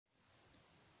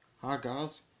Hi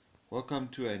guys, welcome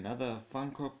to another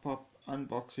Funko Pop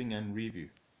unboxing and review.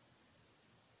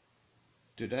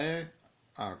 Today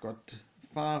I got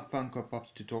 5 Funko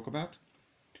Pops to talk about.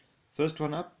 First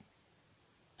one up,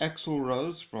 Axl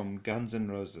Rose from Guns N'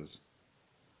 Roses.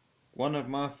 One of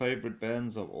my favorite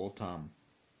bands of all time.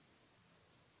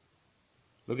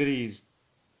 Look at his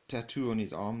tattoo on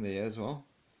his arm there as well.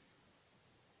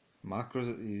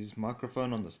 His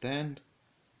microphone on the stand,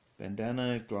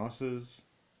 bandana, glasses.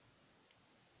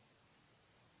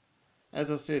 As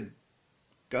I said,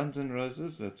 Guns N'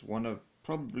 Roses, that's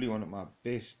probably one of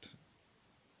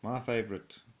my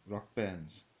favorite rock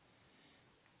bands.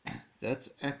 That's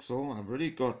Axl. I've already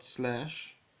got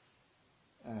Slash.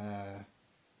 As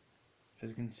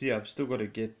you can see, I've still got to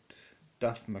get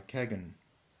Duff McKagan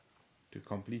to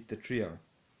complete the trio.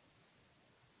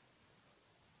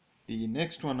 The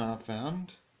next one I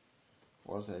found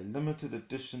was a limited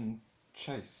edition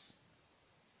chase.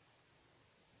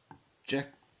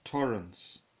 Jack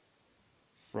Torrance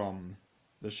from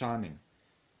The Shining.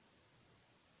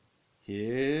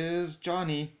 Here's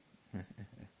Johnny.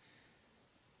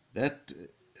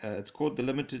 It's called the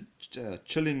limited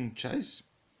chilling chase.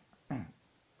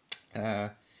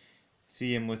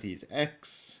 See him with his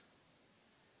axe,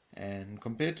 and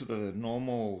compared to the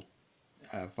normal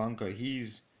Funko,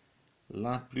 he's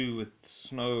light blue with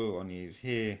snow on his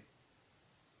hair,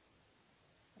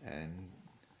 and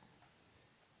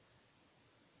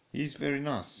he's very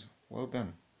nice. Well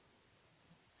done.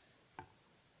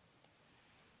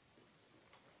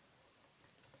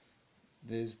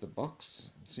 There's the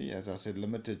box. See, as I said,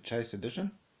 limited chase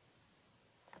edition.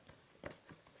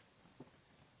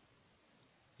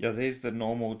 Yeah, there's the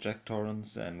normal Jack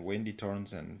Torrance and Wendy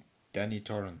Torrance and Danny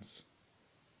Torrance.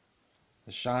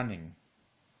 The Shining,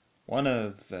 one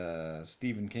of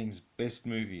Stephen King's best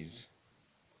movies.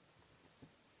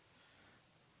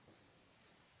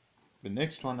 The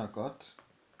next one I got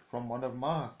from one of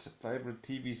my favorite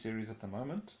TV series at the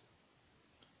moment,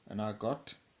 and I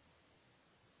got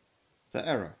the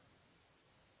Arrow.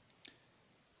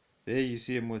 There you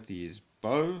see him with his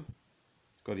bow,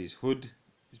 got his hood,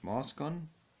 his mask on.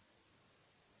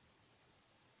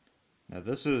 Now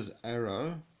this is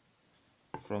Arrow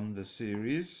from the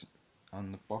series.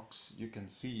 On the box you can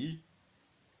see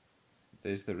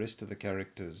there's the rest of the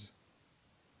characters.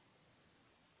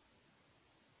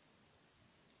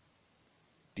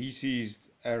 DC's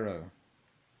Arrow.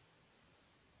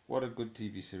 What a good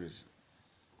TV series.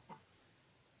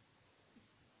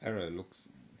 Arrow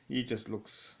he just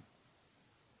looks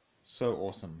so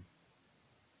awesome.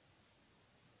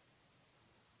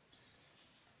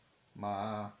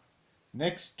 My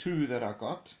next two that I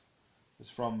got is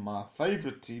from my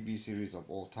favorite TV series of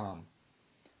all time.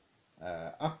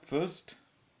 Up first,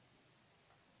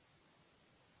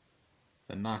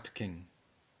 the Night King.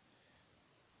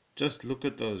 Just look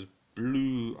at those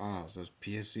blue eyes, those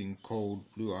piercing, cold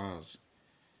blue eyes.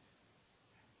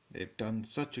 They've done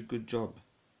such a good job.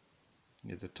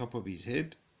 Here's the top of his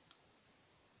head.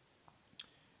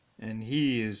 And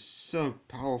he is so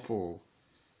powerful.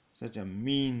 Such a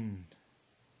mean,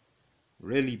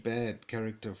 really bad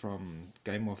character from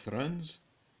Game of Thrones.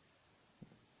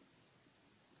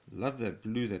 Love that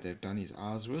blue that they've done his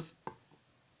eyes with.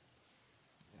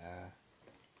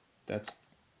 That's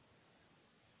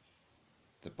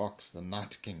the box, the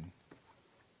Night King.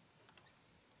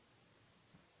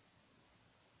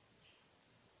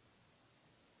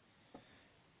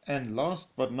 And last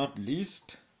but not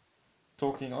least,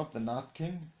 talking of the Night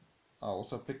King, I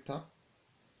also picked up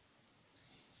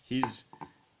his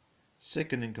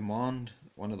second in command,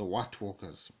 one of the White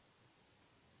Walkers.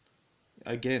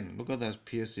 Again, look at those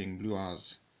piercing blue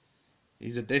eyes.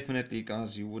 These are definitely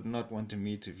guys you would not want to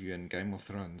meet if you're in Game of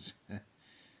Thrones.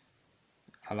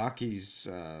 I like his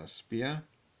spear.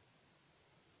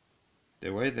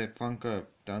 The way that Funko have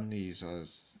done these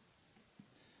is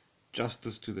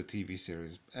justice to the TV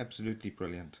series. Absolutely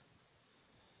brilliant.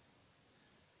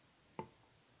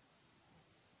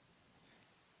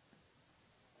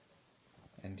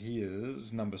 And he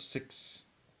is number 6,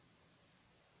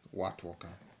 White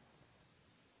Walker.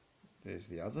 There's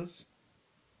the others.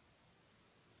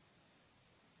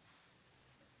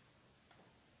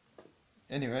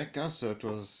 Anyway guys, so it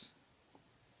was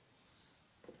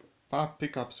 5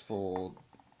 pickups for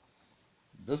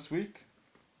this week.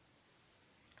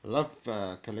 I love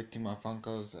collecting my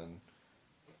Funkos and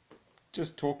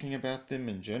just talking about them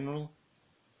in general.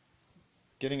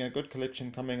 Getting a good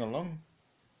collection coming along.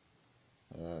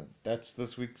 That's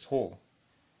this week's haul.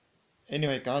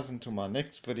 Anyway guys, until my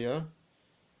next video,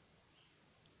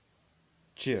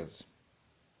 cheers.